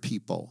midst of your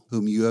people,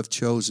 whom you have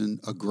chosen,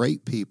 a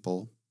great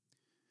people,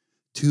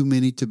 too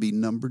many to be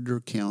numbered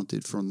or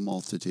counted from the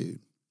multitude.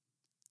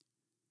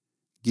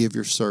 Give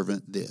your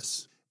servant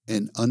this,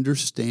 an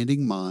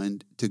understanding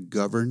mind to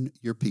govern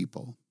your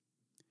people,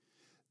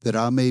 that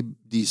I may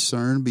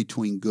discern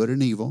between good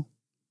and evil.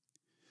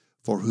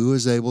 For who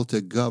is able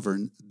to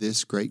govern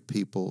this great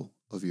people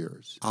of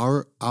yours?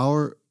 Our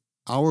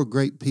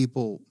great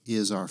people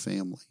is our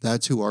family.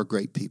 That's who our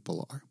great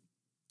people are.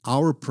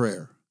 Our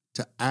prayer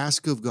to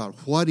ask of God,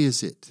 what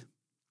is it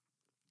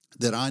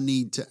that I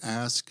need to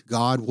ask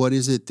God? What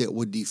is it that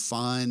would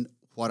define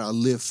what I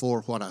live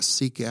for, what I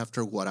seek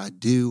after, what I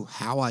do,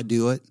 how I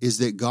do it? Is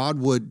that God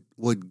would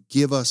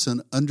give us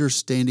an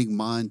understanding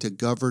mind to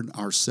govern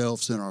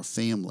ourselves and our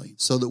family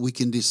so that we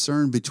can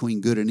discern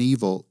between good and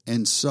evil,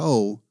 and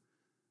so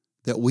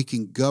that we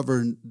can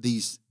govern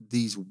these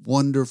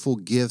wonderful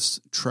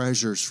gifts,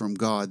 treasures from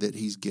God that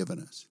he's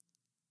given us.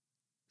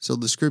 So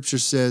the Scripture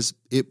says,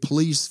 it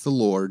pleased the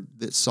Lord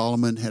that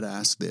Solomon had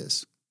asked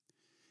this.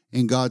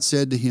 And God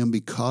said to him,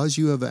 because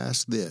you have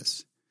asked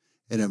this,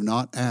 and have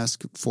not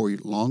asked for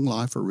long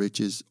life or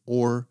riches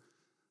or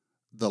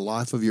the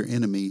life of your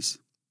enemies,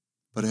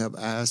 but have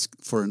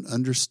asked for an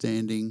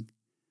understanding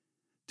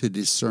to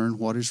discern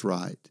what is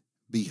right,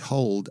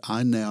 behold,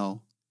 I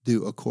now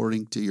do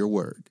according to your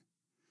word.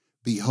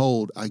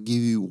 Behold, I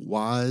give you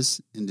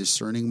wise and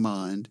discerning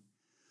mind,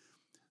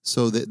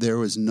 so that there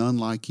was none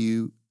like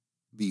you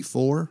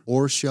before,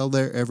 or shall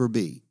there ever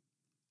be,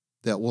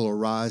 that will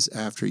arise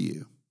after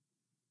you.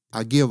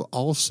 I give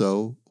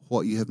also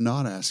what you have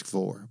not asked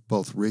for,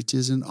 both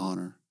riches and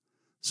honor,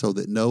 so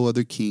that no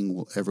other king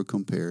will ever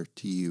compare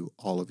to you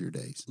all of your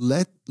days.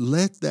 Let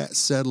that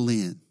settle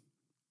in.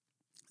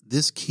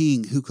 This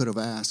king who could have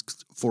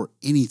asked for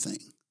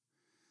anything,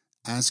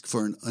 asked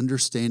for an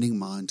understanding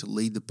mind to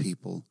lead the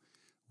people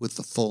with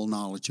the full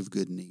knowledge of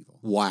good and evil.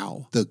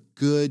 Wow. The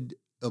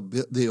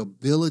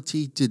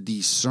ability to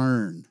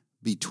discern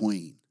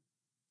between,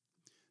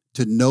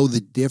 to know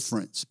the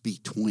difference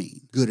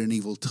between good and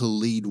evil, to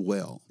lead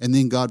well. And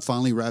then God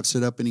finally wraps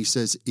it up and he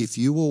says, if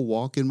you will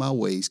walk in my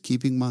ways,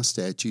 keeping my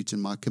statutes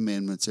and my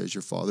commandments as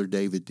your father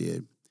David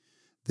did,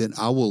 then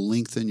I will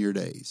lengthen your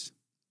days.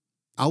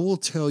 I will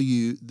tell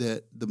you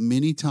that the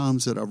many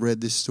times that I've read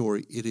this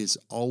story, it is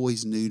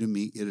always new to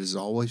me. It is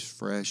always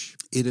fresh.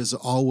 It is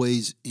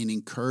always an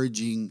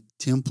encouraging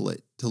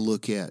template to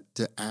look at,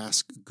 to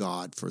ask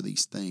God for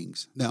these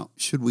things. Now,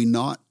 should we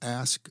not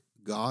ask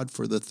God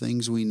for the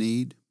things we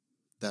need?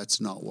 That's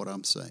not what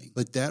I'm saying.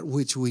 But that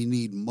which we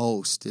need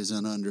most is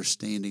an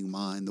understanding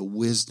mind, the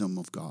wisdom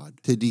of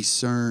God, to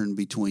discern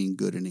between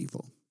good and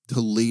evil, to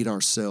lead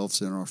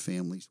ourselves and our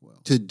families well,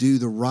 to do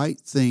the right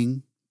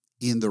thing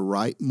in the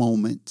right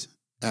moment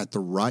at the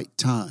right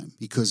time,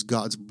 because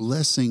God's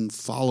blessing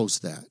follows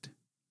that.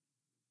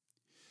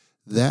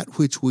 That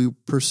which we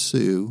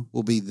pursue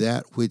will be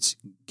that which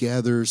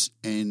gathers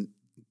and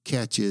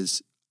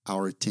catches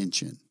our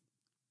attention.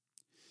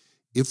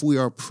 If we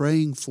are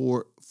praying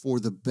for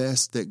the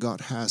best that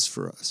God has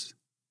for us,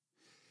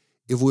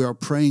 if we are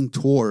praying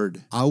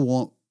toward, I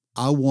want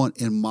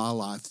in my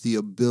life the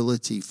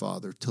ability,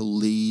 Father, to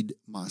lead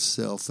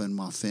myself and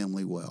my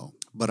family well.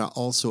 But I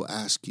also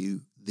ask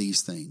you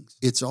these things.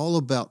 It's all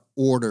about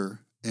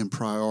order and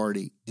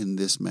priority in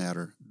this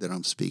matter that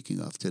I'm speaking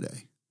of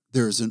today.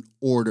 There is an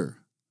order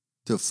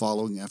to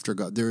following after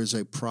God. There is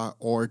a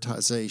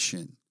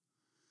prioritization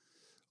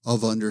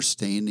of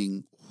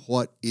understanding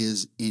what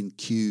is in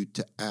queue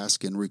to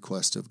ask and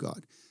request of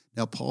God.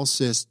 Now, Paul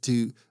says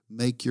to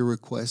make your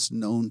request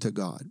known to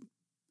God.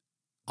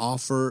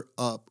 Offer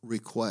up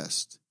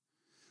request.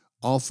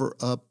 Offer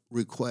up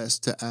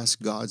request to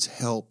ask God's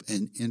help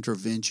and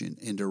intervention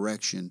and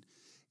direction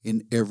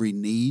in every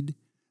need,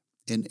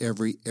 in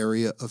every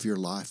area of your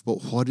life.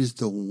 But what is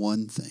the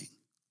one thing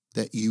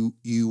that you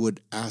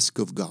would ask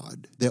of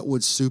God that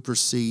would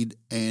supersede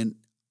and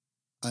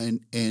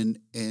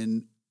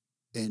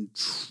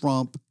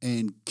trump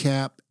and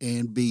cap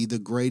and be the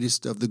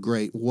greatest of the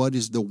great? What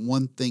is the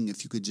one thing,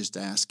 if you could just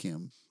ask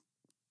him,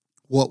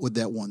 what would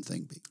that one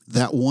thing be?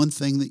 That one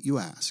thing that you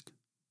ask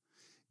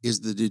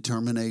is the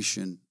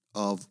determination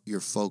of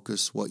your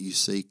focus, what you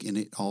seek, and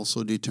it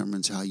also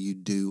determines how you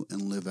do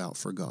and live out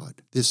for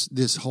God.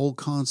 This whole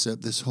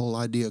concept, this whole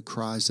idea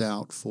cries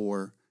out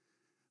for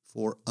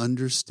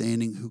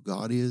understanding who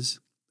God is,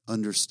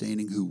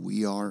 understanding who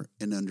we are,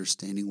 and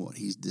understanding what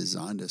he's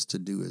designed us to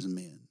do as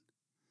men.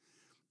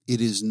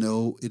 It is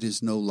no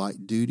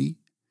light duty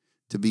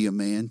to be a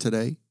man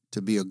today,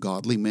 to be a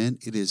godly man.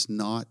 It is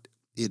not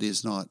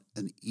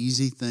an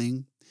easy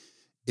thing.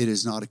 It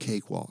is not a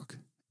cakewalk.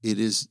 It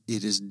is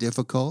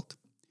difficult.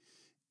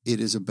 It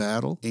is a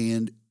battle,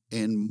 and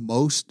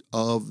most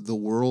of the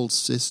world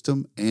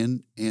system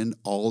and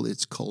all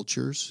its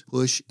cultures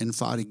push and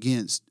fight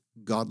against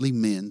godly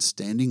men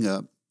standing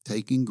up,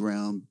 taking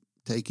ground,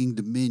 taking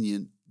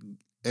dominion,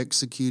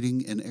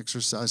 executing and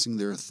exercising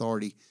their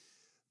authority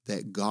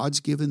that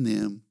God's given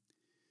them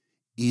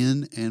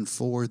in and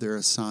for their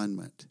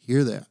assignment.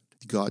 Hear that.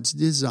 God's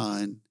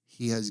design,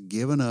 he has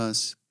given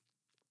us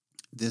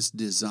this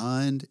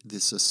designed,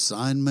 this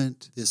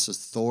assignment, this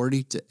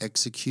authority to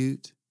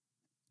execute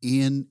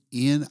in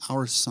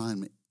our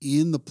assignment,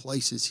 in the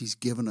places he's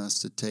given us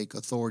to take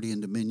authority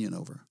and dominion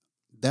over.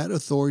 That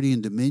authority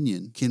and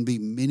dominion can be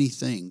many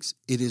things.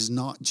 It is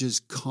not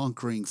just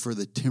conquering for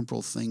the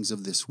temporal things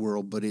of this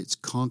world, but it's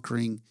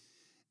conquering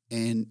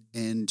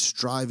and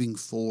striving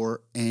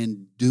for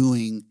and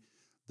doing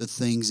the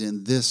things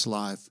in this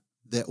life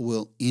that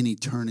will in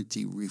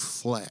eternity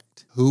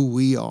reflect who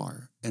we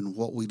are and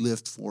what we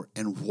lived for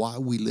and why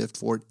we lived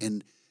for it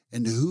and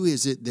who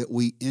is it that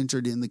we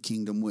entered in the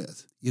kingdom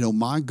with. You know,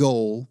 my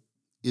goal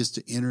is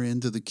to enter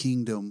into the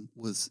kingdom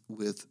with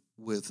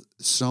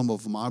some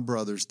of my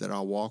brothers that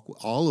I walk with,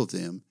 all of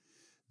them,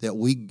 that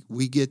we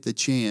get the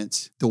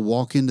chance to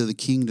walk into the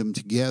kingdom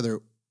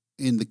together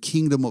in the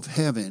kingdom of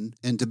heaven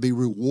and to be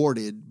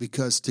rewarded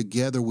because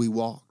together we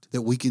walked,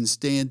 that we can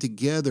stand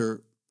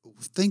together.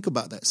 Think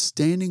about that,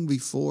 standing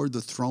before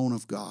the throne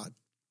of God,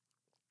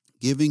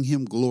 giving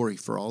him glory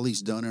for all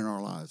he's done in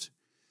our lives.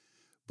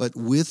 But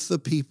with the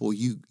people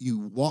you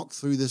walk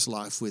through this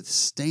life with,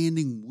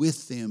 standing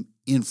with them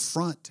in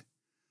front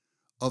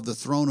of the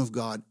throne of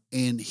God,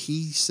 and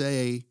he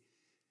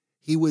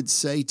would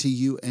say to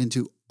you and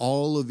to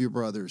all of your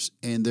brothers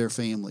and their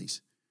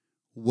families,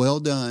 well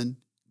done,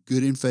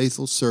 good and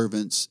faithful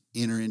servants,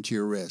 enter into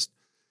your rest.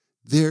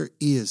 There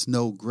is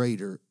no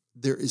greater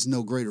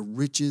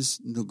riches,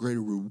 no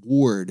greater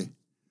reward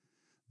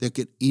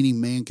that any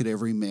man could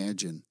ever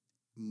imagine.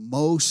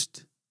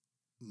 Most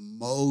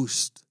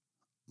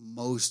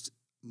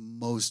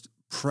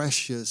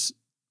precious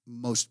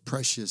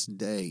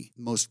day,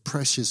 most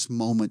precious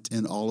moment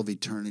in all of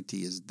eternity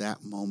is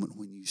that moment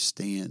when you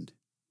stand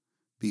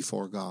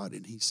before God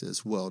and he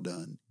says, well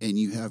done, and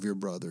you have your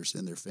brothers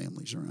and their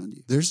families around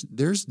you.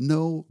 There's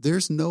no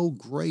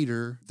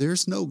greater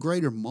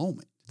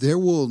moment. There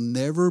will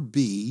never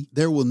be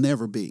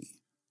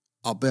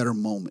a better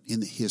moment in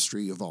the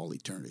history of all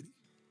eternity.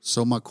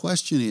 So my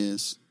question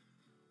is,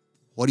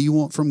 what do you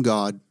want from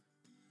God?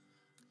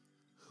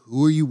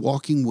 Who are you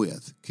walking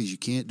with? Because you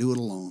can't do it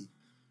alone.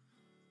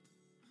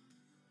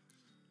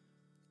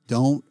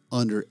 Don't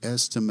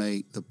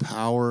underestimate the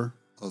power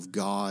of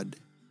God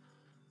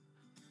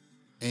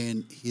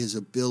and his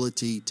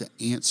ability to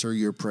answer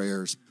your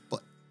prayers,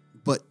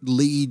 but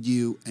lead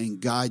you and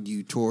guide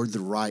you toward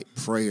the right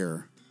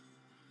prayer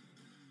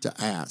to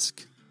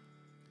ask.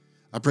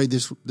 I pray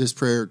this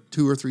prayer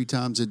 2 or 3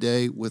 times a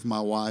day with my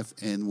wife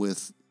and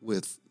with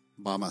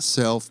by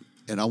myself,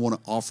 and I want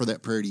to offer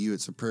that prayer to you.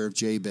 It's a prayer of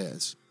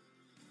Jabez.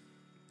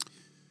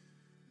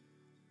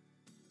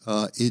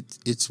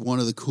 It's one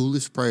of the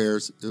coolest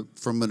prayers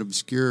from an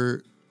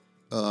obscure,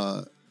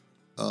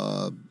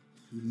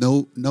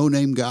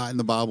 no-name guy in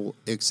the Bible,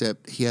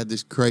 except he had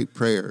this great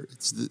prayer.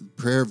 It's the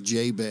prayer of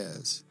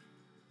Jabez.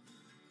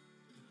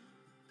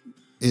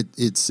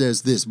 It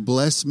says this: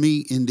 bless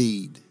me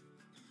indeed.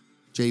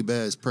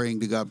 Jabez praying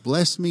to God,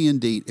 bless me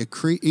indeed.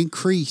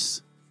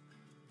 Increase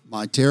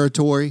my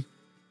territory.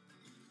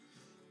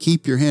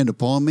 Keep your hand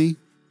upon me.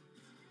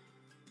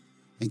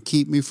 And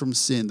keep me from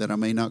sin, that I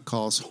may not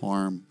cause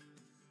harm.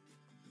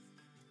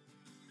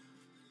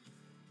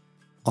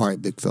 All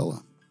right, big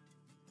fella.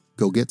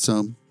 Go get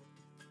some.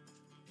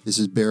 This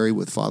is Barry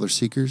with Father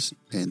Seekers,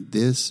 and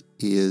this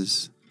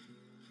is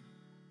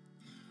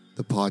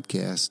the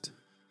podcast,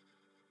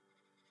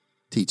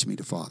 Teach Me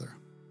to Father.